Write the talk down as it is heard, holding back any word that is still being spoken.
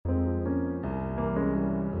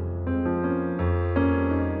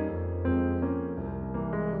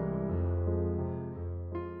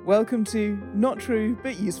Welcome to Not True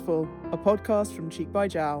But Useful, a podcast from Cheek by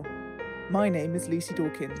Jowl. My name is Lucy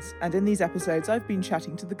Dawkins, and in these episodes I've been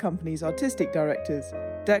chatting to the company's artistic directors,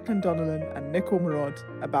 Declan Donnellan and Nick Ormerod,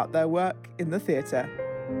 about their work in the theatre.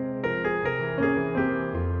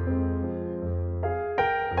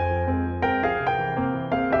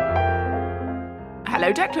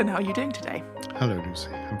 Hello Declan, how are you doing today? Hello Lucy,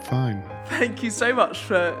 I'm fine. Thank you so much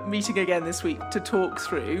for meeting again this week to talk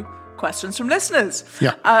through questions from listeners.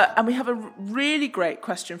 Yeah. And we have a really great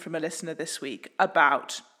question from a listener this week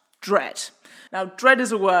about dread. Now, dread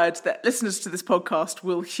is a word that listeners to this podcast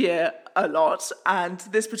will hear a lot, and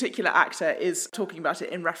this particular actor is talking about it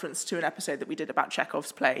in reference to an episode that we did about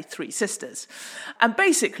Chekhov's play Three Sisters. And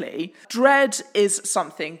basically, dread is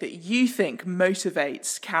something that you think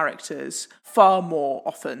motivates characters far more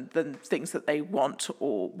often than things that they want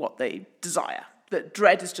or what they desire. That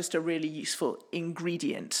dread is just a really useful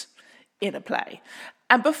ingredient in a play.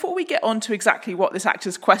 And before we get on to exactly what this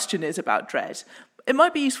actor's question is about dread, it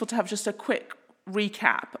might be useful to have just a quick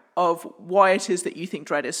recap of why it is that you think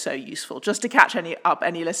dread is so useful, just to catch any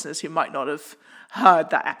listeners who might not have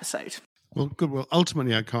heard that episode. Well, good. Well,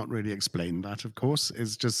 ultimately, I can't really explain that, of course.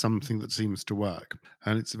 It's just something that seems to work.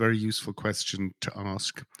 And it's a very useful question to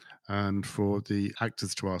ask, and for the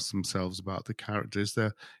actors to ask themselves about the character.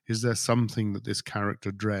 Is there something that this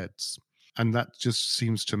character dreads? And that just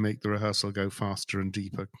seems to make the rehearsal go faster and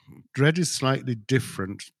deeper. Dread is slightly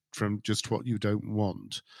different from just what you don't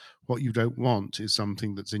want. What you don't want is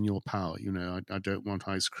something that's in your power. You know, I don't want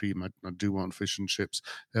ice cream. I do want fish and chips.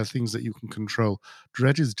 There are things that you can control.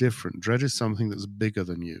 Dread is different. Dread is something that's bigger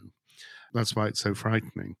than you. That's why it's so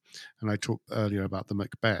frightening. And I talked earlier about the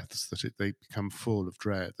Macbeths, that they become full of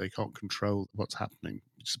dread. They can't control what's happening.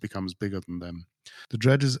 It just becomes bigger than them. The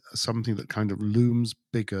dread is something that kind of looms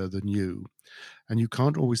bigger than you, and you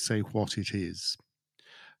can't always say what it is.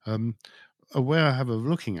 A way I have of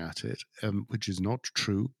looking at it, which is not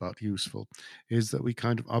true but useful, is that we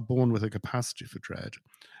kind of are born with a capacity for dread.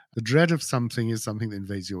 The dread of something is something that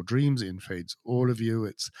invades your dreams, it invades all of you,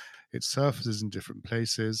 it surfaces in different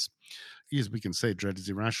places. Yes, we can say dread is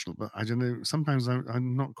irrational, but I don't know, sometimes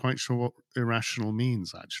I'm not quite sure what irrational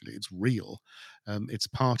means, actually. It's real. It's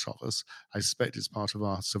part of us. I suspect it's part of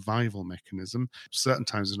our survival mechanism. Certain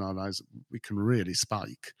times in our lives, we can really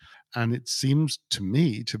spike. And it seems to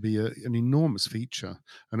me to be an enormous feature,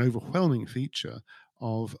 an overwhelming feature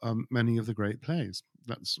of many of the great plays.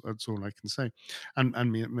 That's all I can say. And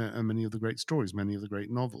many of the great stories, many of the great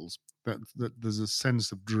novels, that there's a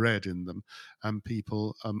sense of dread in them and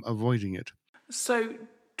people avoiding it. So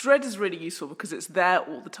dread is really useful because it's there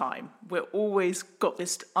all the time. We're always got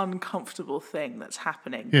this uncomfortable thing that's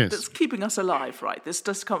happening, yes, that's keeping us alive, right? This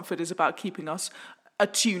discomfort is about keeping us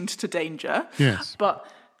attuned to danger. Yes.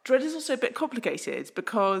 But dread is also a bit complicated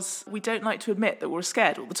because we don't like to admit that we're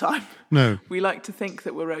scared all the time. No. We like to think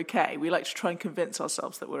that we're okay. We like to try and convince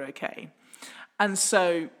ourselves that we're okay. And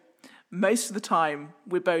so most of the time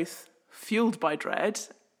we're both fueled by dread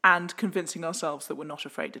and convincing ourselves that we're not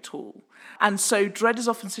afraid at all. And so dread is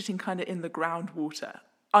often sitting kind of in the groundwater,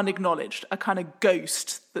 unacknowledged, a kind of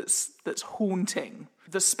ghost that's haunting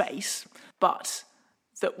the space, but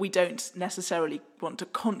that we don't necessarily want to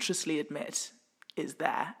consciously admit is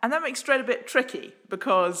there. And that makes dread a bit tricky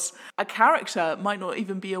because a character might not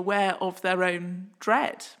even be aware of their own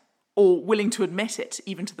dread or willing to admit it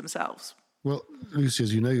even to themselves. Well, Lucy,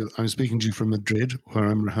 as you know, I'm speaking to you from Madrid, where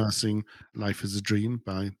I'm rehearsing Life is a Dream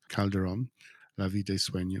by Calderón, La Vie de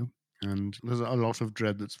Sueño. And there's a lot of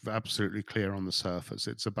dread that's absolutely clear on the surface.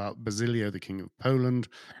 It's about Basilio, the king of Poland,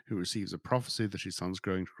 who receives a prophecy that his son's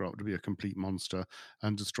going to grow up to be a complete monster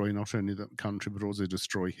and destroy not only the country, but also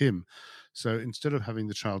destroy him. So instead of having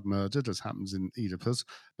the child murdered, as happens in Oedipus,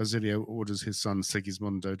 Basilio orders his son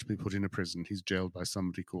Sigismundo to be put in a prison. He's jailed by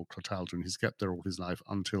somebody called Clotaldo, and he's kept there all his life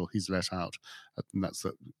until he's let out. And that's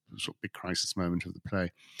the sort of big crisis moment of the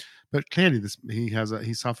play. But clearly,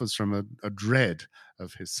 he suffers from a dread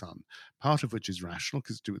of his son, part of which is rational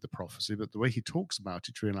because it's to do with the prophecy. But the way he talks about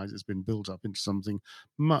it, you realise it's been built up into something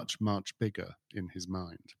much, much bigger in his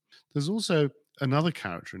mind. There's also another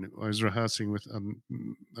character in it. I was rehearsing with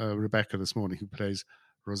Rebecca this morning, who plays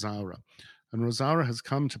Rosaura. And Rosaura has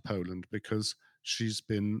come to Poland because she's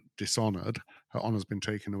been dishonored. Her honor's been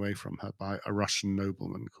taken away from her by a Russian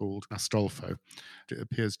nobleman called Astolfo. It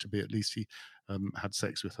appears to be, at least he had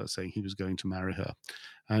sex with her, saying he was going to marry her.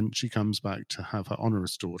 And she comes back to have her honor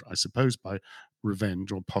restored, I suppose by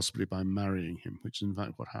revenge or possibly by marrying him, which is in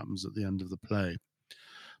fact what happens at the end of the play.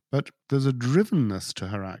 But there's a drivenness to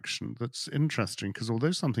her action that's interesting, because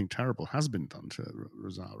although something terrible has been done to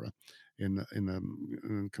Rosaura in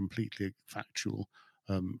a completely factual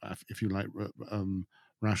if you like,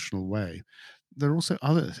 rational way. There are also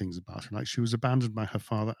other things about her, like she was abandoned by her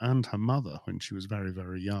father and her mother when she was very,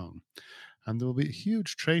 very young. And there will be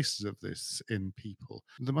huge traces of this in people.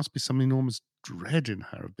 There must be some enormous dread in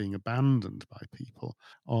her of being abandoned by people,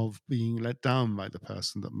 of being let down by the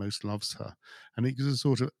person that most loves her. And it gives a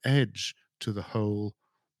sort of edge to the whole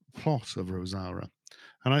plot of Rosaura.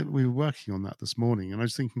 And we were working on that this morning, and I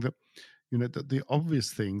was thinking that, that the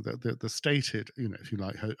obvious thing, that the stated, if you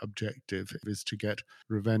like, her objective is to get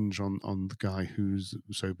revenge on the guy who's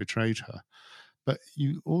so betrayed her. But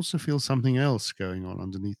you also feel something else going on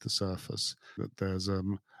underneath the surface, that there's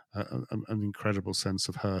an incredible sense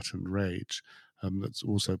of hurt and rage that's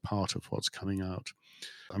also part of what's coming out.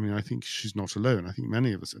 I mean, I think she's not alone. I think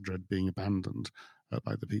many of us dread being abandoned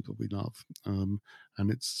by the people we love, and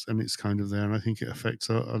it's kind of there. And I think it affects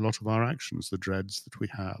a lot of our actions, the dreads that we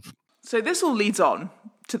have. So this all leads on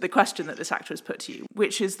to the question that this actor has put to you,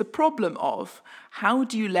 which is the problem of how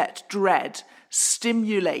do you let dread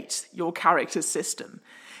stimulate your character's system?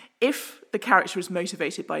 If the character is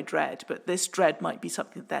motivated by dread, but this dread might be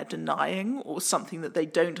something that they're denying or something that they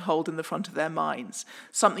don't hold in the front of their minds,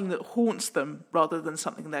 something that haunts them rather than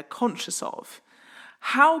something they're conscious of,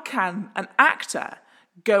 how can an actor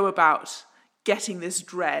go about getting this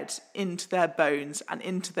dread into their bones and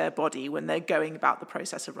into their body when they're going about the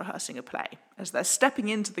process of rehearsing a play? As they're stepping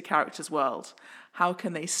into the character's world, how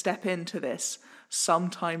can they step into this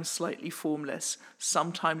sometimes slightly formless,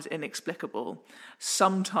 sometimes inexplicable,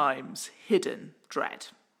 sometimes hidden dread?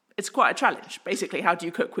 It's quite a challenge. Basically, how do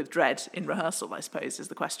you cook with dread in rehearsal, I suppose, is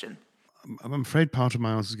the question. I'm afraid part of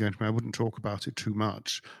my answer is going to be I wouldn't talk about it too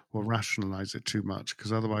much or rationalize it too much,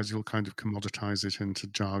 because otherwise you'll kind of commoditize it into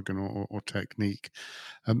jargon or technique.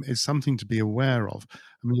 It's something to be aware of.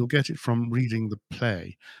 I mean, you'll get it from reading the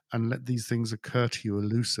play and let these things occur to you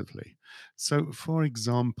elusively. So, for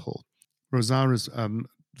example, Rosaura's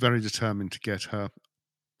very determined to get her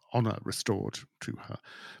honor restored to her.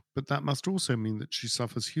 But that must also mean that she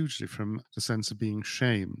suffers hugely from the sense of being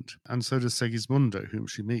shamed. And so does Segismundo, whom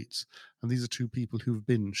she meets. And these are two people who've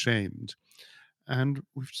been shamed. And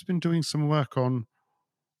we've just been doing some work on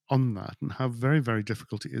that and how very, very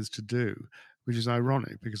difficult it is to do, which is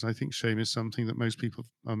ironic because I think shame is something that most people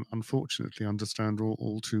unfortunately understand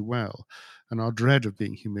all too well. And our dread of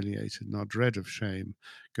being humiliated and our dread of shame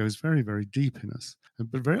goes very, very deep in us.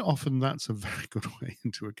 But very often that's a very good way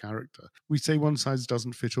into a character. We say one size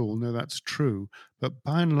doesn't fit all. No, that's true. But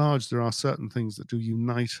by and large, there are certain things that do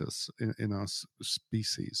unite us in our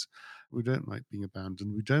species. We don't like being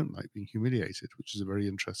abandoned. We don't like being humiliated, which is a very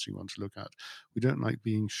interesting one to look at. We don't like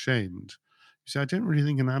being shamed. You see, I don't really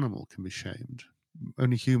think an animal can be shamed.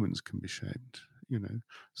 Only humans can be shamed.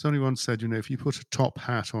 Somebody once said, if you put a top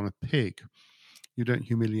hat on a pig, you don't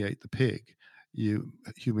humiliate the pig. You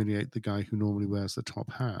humiliate the guy who normally wears the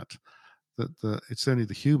top hat. It's only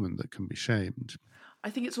the human that can be shamed. I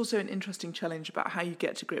think it's also an interesting challenge about how you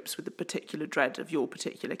get to grips with the particular dread of your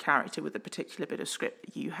particular character with a particular bit of script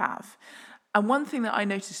that you have. And one thing that I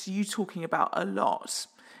noticed you talking about a lot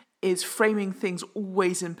is framing things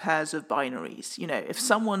always in pairs of binaries. If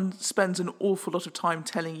someone spends an awful lot of time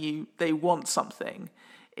telling you they want something,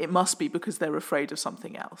 it must be because they're afraid of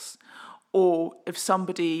something else. Or if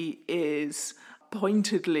somebody is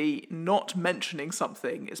pointedly not mentioning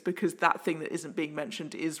something, it's because that thing that isn't being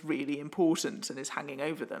mentioned is really important and is hanging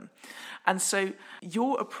over them. And so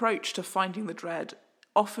your approach to finding the dread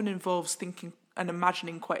often involves thinking and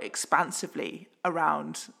imagining quite expansively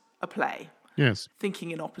around a play. Yes.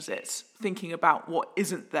 Thinking in opposites, thinking about what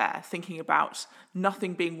isn't there, thinking about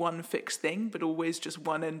nothing being one fixed thing, but always just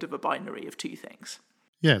one end of a binary of two things.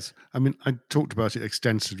 Yes. I mean, I talked about it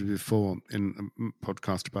extensively before in a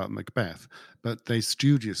podcast about Macbeth, but they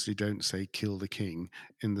studiously don't say kill the king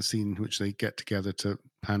in the scene in which they get together to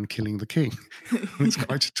plan killing the king. It's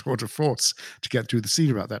quite a tour de force to get through the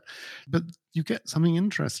scene about that. But you get something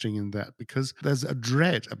interesting in that because there's a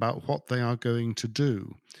dread about what they are going to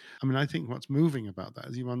do. I mean, I think what's moving about that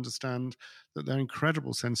is you understand that their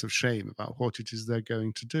incredible sense of shame about what it is they're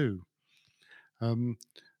going to do.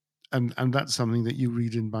 And that's something that you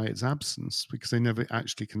read in by its absence because they never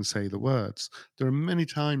actually can say the words. There are many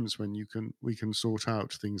times when we can sort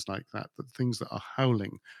out things like that things that are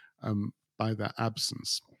howling by their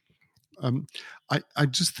absence. I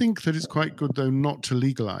just think that it's quite good, though, not to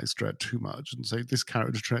legalize dread too much and say this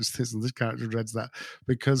character dreads this and this character dreads that,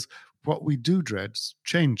 because what we do dread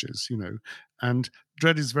changes, and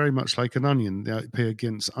dread is very much like an onion, the Peer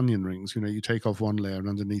Gynt's onion rings. You take off one layer and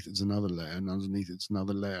underneath it's another layer and underneath it's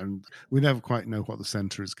another layer, and we never quite know what the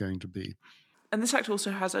center is going to be. And this act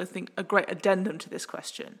also has, I think, a great addendum to this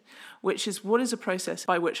question, which is what is a process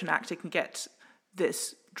by which an actor can get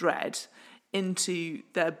this dread into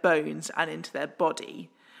their bones and into their body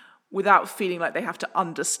without feeling like they have to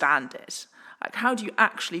understand it? Like, how do you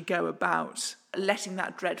actually go about letting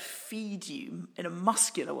that dread feed you in a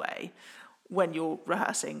muscular way when you're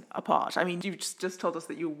rehearsing a part? I mean, you just told us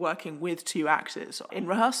that you're working with 2 actors in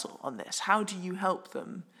rehearsal on this. How do you help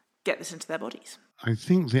them get this into their bodies? I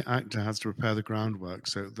think the actor has to prepare the groundwork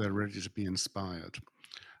so they're ready to be inspired.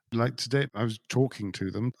 Like today, I was talking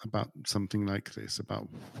to them about something like this, about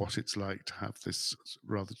what it's like to have this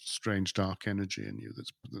rather strange dark energy in you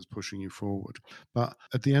that's pushing you forward. But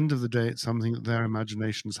at the end of the day, it's something that their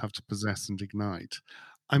imaginations have to possess and ignite.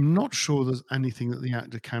 I'm not sure there's anything that the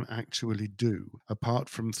actor can actually do apart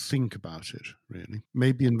from think about it, really.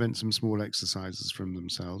 Maybe invent some small exercises from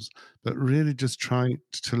themselves, but really just try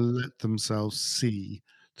to let themselves see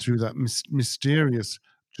through that mysterious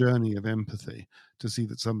journey of empathy, to see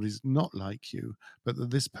that somebody's not like you, but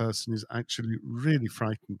that this person is actually really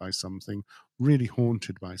frightened by something, really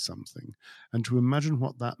haunted by something, and to imagine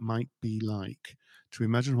what that might be like,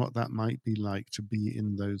 to be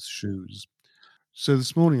in those shoes. So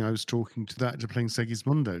this morning I was talking to the actor playing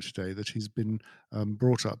Segismundo today, that he's been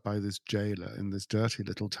brought up by this jailer in this dirty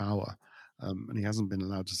little tower. And he hasn't been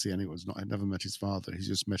allowed to see anyone. I'd never met his father. He's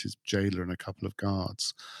just met his jailer and a couple of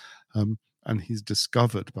guards. And he's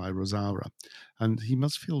discovered by Rosaura. And he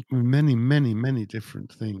must feel many, many, many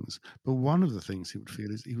different things. But one of the things he would feel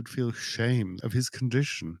is he would feel shame of his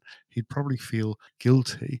condition. He'd probably feel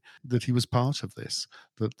guilty that he was part of this,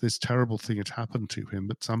 that this terrible thing had happened to him,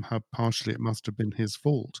 but somehow partially it must have been his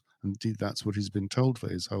fault. Indeed, that's what he's been told for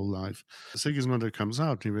his whole life. Sigismundo comes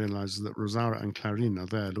out and he realizes that Rosaura and Clarín are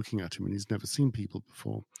there looking at him, and he's never seen people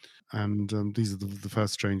before. And these are the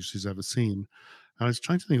first strangers he's ever seen. And I was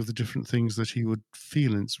trying to think of the different things that he would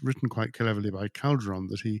feel, and it's written quite cleverly by Calderon,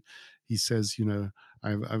 that he says, I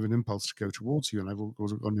have an impulse to go towards you, and I've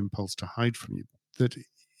also got an impulse to hide from you. That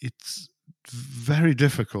it's very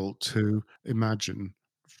difficult to imagine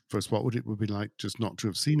first what it would be like just not to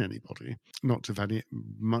have seen anybody, not to have had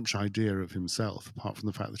much idea of himself, apart from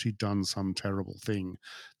the fact that he'd done some terrible thing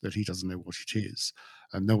that he doesn't know what it is.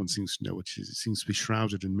 And no one seems to know what it is. It seems to be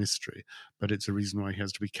shrouded in mystery, but it's a reason why he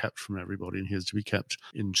has to be kept from everybody, and he has to be kept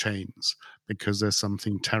in chains because there's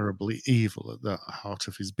something terribly evil at the heart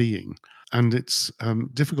of his being. And it's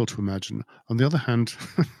difficult to imagine. On the other hand,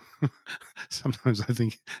 sometimes I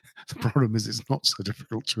think the problem is it's not so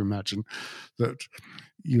difficult to imagine that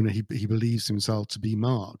he believes himself to be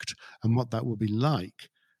marked, and what that will be like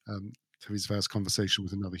to his first conversation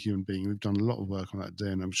with another human being. We've done a lot of work on that day,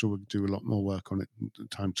 and I'm sure we'll do a lot more work on it in the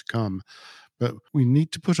time to come. But we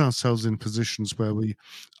need to put ourselves in positions where we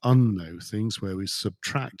unknow things, where we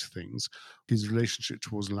subtract things. His relationship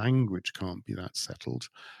towards language can't be that settled,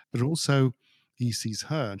 but also he sees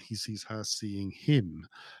her and he sees her seeing him.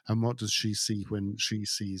 And what does she see when she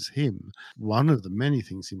sees him? One of the many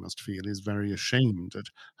things he must feel is very ashamed at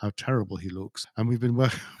how terrible he looks. And we've been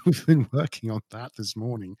working on that this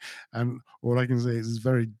morning. And all I can say is it's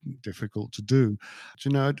very difficult to do.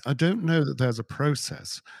 I don't know that there's a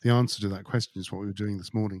process. The answer to that question is what we were doing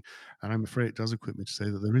this morning. And I'm afraid it does equip me to say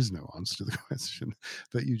that there is no answer to the question,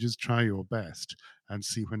 that you just try your best and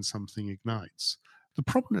see when something ignites. The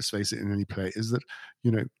problem, let's face it, in any play is that,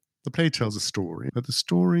 the play tells a story, but the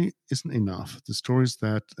story isn't enough. The story is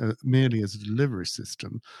there merely as a delivery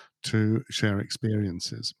system to share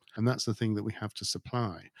experiences. And that's the thing that we have to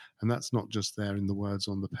supply. And that's not just there in the words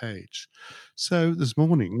on the page. So this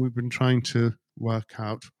morning, we've been trying to work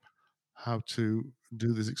out how to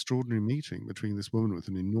do this extraordinary meeting between this woman with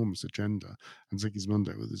an enormous agenda and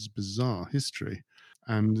Sigismundo with this bizarre history.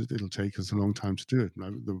 And it'll take us a long time to do it.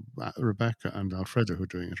 Rebecca and Alfredo, who are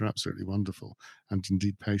doing it, are absolutely wonderful and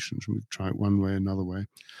indeed patient. We've tried one way, another way.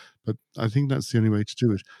 But I think that's the only way to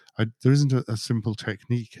do it. There isn't a simple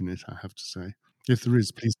technique in it, I have to say. If there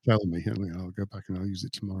is, please tell me. I'll go back and I'll use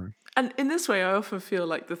it tomorrow. And in this way, I often feel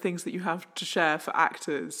like the things that you have to share for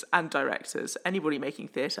actors and directors, anybody making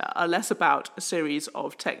theatre, are less about a series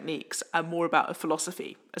of techniques and more about a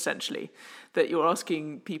philosophy, essentially, that you're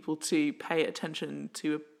asking people to pay attention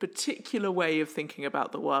to a particular way of thinking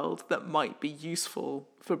about the world that might be useful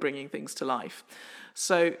for bringing things to life.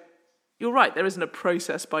 So you're right, there isn't a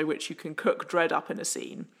process by which you can cook dread up in a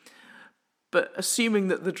scene, but assuming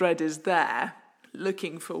that the dread is there,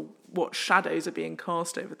 looking for what shadows are being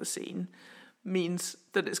cast over the scene, means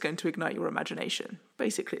that it's going to ignite your imagination.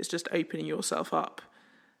 Basically, it's just opening yourself up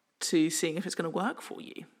to seeing if it's going to work for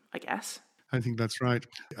you, I guess. I think that's right.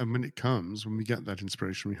 And when we get that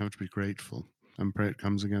inspiration, we have to be grateful. and pray it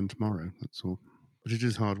comes again tomorrow. That's all. But it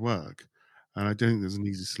is hard work, and I don't think there's an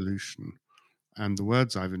easy solution. And the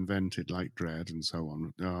words I've invented, like dread and so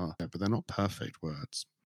on, but they're not perfect words.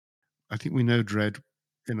 I think we know dread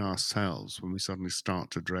in ourselves when we suddenly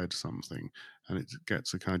start to dread something and it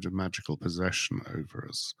gets a kind of magical possession over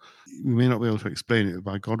us. We may not be able to explain it, but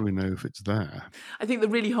by God, we know if it's there. I think the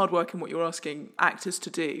really hard work in what you're asking actors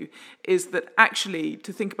to do is that actually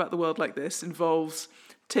to think about the world like this involves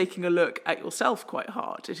taking a look at yourself quite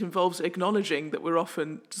hard. It involves acknowledging that we're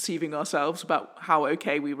often deceiving ourselves about how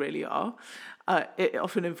okay we really are. It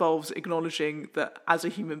often involves acknowledging that as a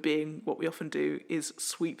human being, what we often do is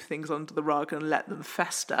sweep things under the rug and let them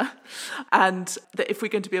fester. And that if we're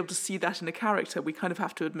going to be able to see that in a character, we kind of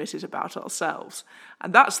have to admit it about ourselves.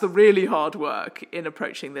 And that's the really hard work in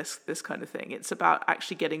approaching this kind of thing. It's about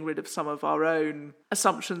actually getting rid of some of our own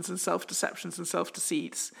assumptions and self-deceptions and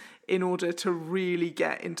self-deceits in order to really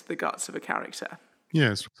get into the guts of a character.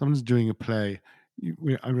 Yes, someone's doing a play.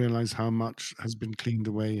 I realise how much has been cleaned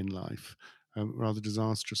away in life. Rather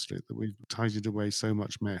disastrously, that we've tidied away so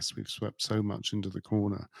much mess, we've swept so much into the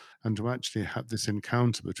corner, and to actually have this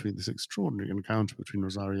extraordinary encounter between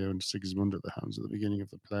Rosario and Sigismund at the Hounds at the beginning of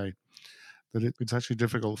the play, that it's actually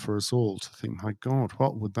difficult for us all to think, my God,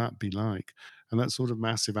 what would that be like? And that sort of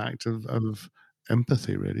massive act of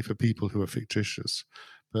empathy, really, for people who are fictitious.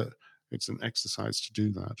 But it's an exercise to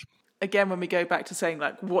do that. Again, when we go back to saying,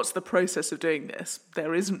 like, what's the process of doing this?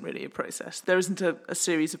 There isn't really a process. There isn't a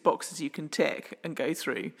series of boxes you can tick and go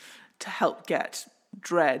through to help get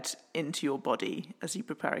dread into your body as you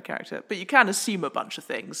prepare a character. But you can assume a bunch of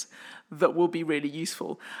things that will be really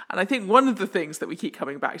useful. And I think one of the things that we keep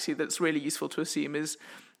coming back to that's really useful to assume is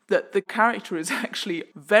that the character is actually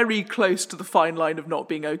very close to the fine line of not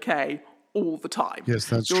being okay all the time. Yes,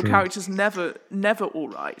 that's Your true. character's never all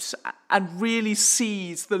right, and really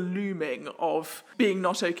sees the looming of being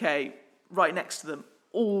not okay right next to them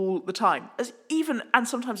all the time. And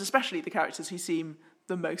sometimes especially the characters who seem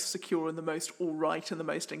the most secure and the most all right and the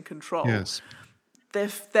most in control. Yes. They're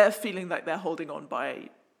feeling like they're holding on by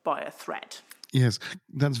a thread. Yes,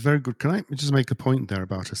 that's very good. Can I just make a point there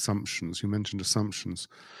about assumptions? You mentioned assumptions.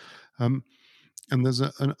 And there's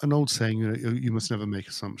an old saying, you must never make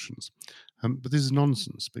assumptions. But this is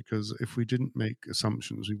nonsense, because if we didn't make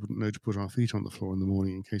assumptions, we wouldn't know to put our feet on the floor in the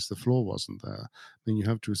morning in case the floor wasn't there. Then you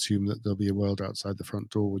have to assume that there'll be a world outside the front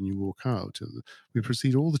door when you walk out. We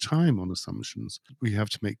proceed all the time on assumptions. We have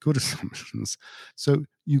to make good assumptions. So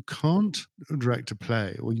you can't direct a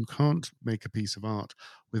play or you can't make a piece of art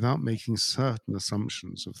without making certain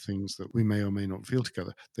assumptions of things that we may or may not feel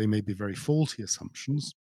together. They may be very faulty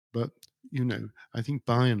assumptions, but I think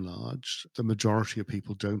by and large, the majority of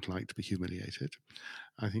people don't like to be humiliated.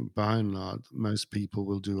 I think by and large, most people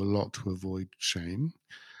will do a lot to avoid shame.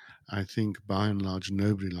 I think by and large,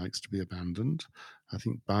 nobody likes to be abandoned. I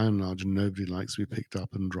think by and large, nobody likes to be picked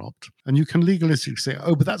up and dropped. And you can legalistically say,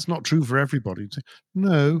 oh, but that's not true for everybody. Say,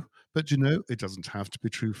 no, but it doesn't have to be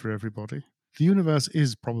true for everybody. The universe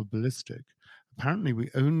is probabilistic. Apparently, we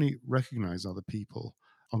only recognize other people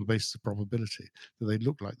on the basis of probability, that they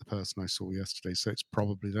look like the person I saw yesterday, so it's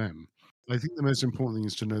probably them. I think the most important thing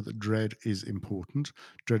is to know that dread is important.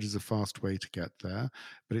 Dread is a fast way to get there,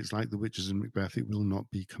 but it's like the witches in Macbeth, it will not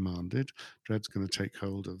be commanded. Dread's going to take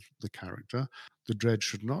hold of the character. The dread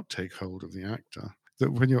should not take hold of the actor.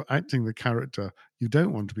 That when you're acting the character, you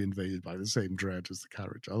don't want to be invaded by the same dread as the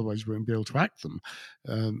character, otherwise you won't be able to act them.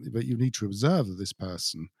 But you need to observe that this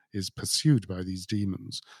person is pursued by these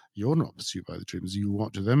demons. You're not pursued by the demons. You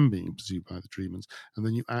watch them being pursued by the demons, and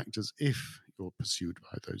then you act as if you're pursued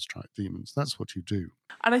by those demons. That's what you do.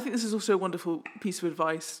 And I think this is also a wonderful piece of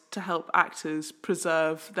advice to help actors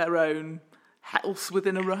preserve their own health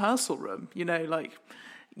within a rehearsal room.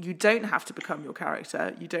 You don't have to become your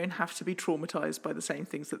character. You don't have to be traumatized by the same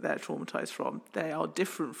things that they're traumatized from. They are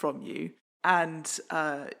different from you, and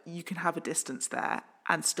you can have a distance there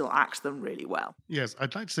and still act them really well. Yes,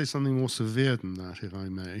 I'd like to say something more severe than that, if I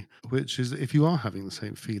may, which is that if you are having the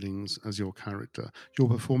same feelings as your character, your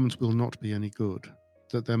performance will not be any good.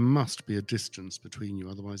 That there must be a distance between you,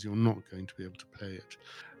 otherwise you're not going to be able to play it.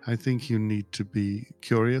 I think you need to be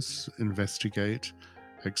curious, investigate,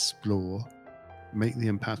 explore, make the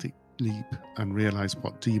empathic leap and realize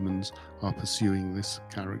what demons are pursuing this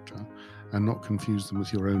character and not confuse them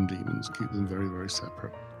with your own demons. Keep them very, very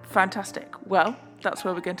separate. Fantastic. Well, that's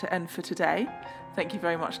where we're going to end for today. Thank you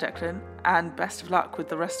very much, Declan, and best of luck with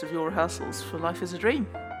the rest of your rehearsals for Life is a Dream.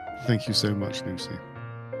 Thank you so much, Lucy.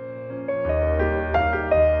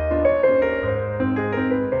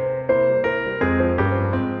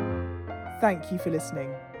 Thank you for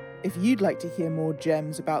listening. If you'd like to hear more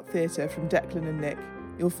gems about theatre from Declan and Nick,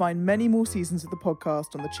 you'll find many more seasons of the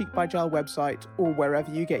podcast on the Cheek by Jowl website or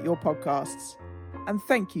wherever you get your podcasts. And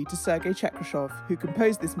thank you to Sergei Chekrashov, who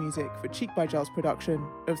composed this music for Cheek by Jowl's production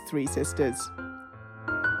of Three Sisters.